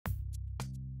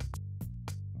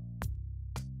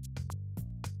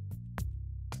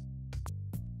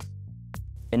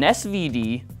An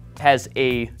SVD has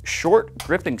a short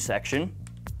gripping section,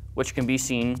 which can be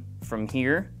seen from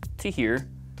here to here,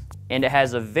 and it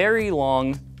has a very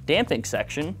long damping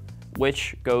section,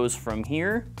 which goes from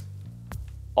here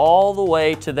all the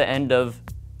way to the end of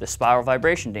the spiral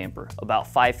vibration damper, about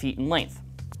 5 feet in length.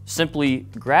 Simply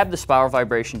grab the spiral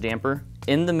vibration damper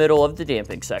in the middle of the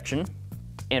damping section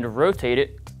and rotate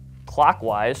it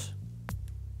clockwise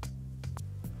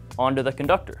onto the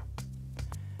conductor.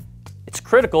 It's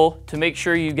critical to make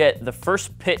sure you get the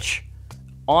first pitch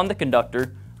on the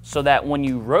conductor so that when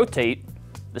you rotate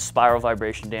the spiral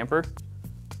vibration damper,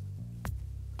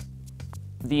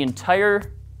 the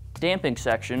entire damping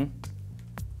section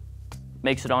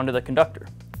makes it onto the conductor.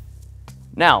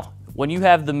 Now, when you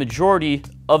have the majority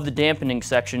of the dampening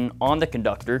section on the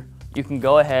conductor, you can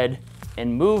go ahead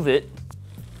and move it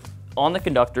on the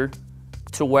conductor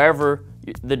to wherever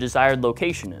the desired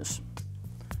location is.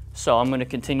 So I'm going to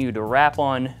continue to wrap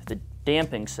on the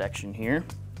damping section here.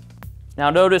 Now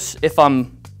notice if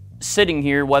I'm sitting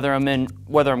here, whether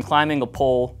I'm climbing a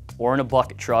pole or in a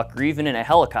bucket truck or even in a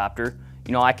helicopter,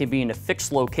 I can be in a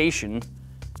fixed location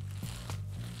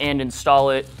and install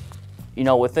it,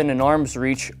 within an arm's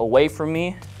reach away from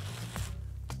me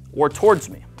or towards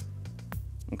me,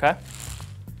 okay?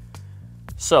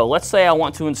 So let's say I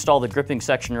want to install the gripping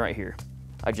section right here.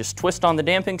 I just twist on the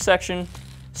damping section,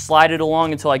 slide it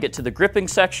along until I get to the gripping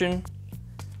section,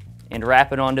 and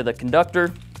wrap it onto the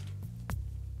conductor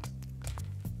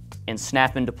and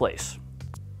snap into place.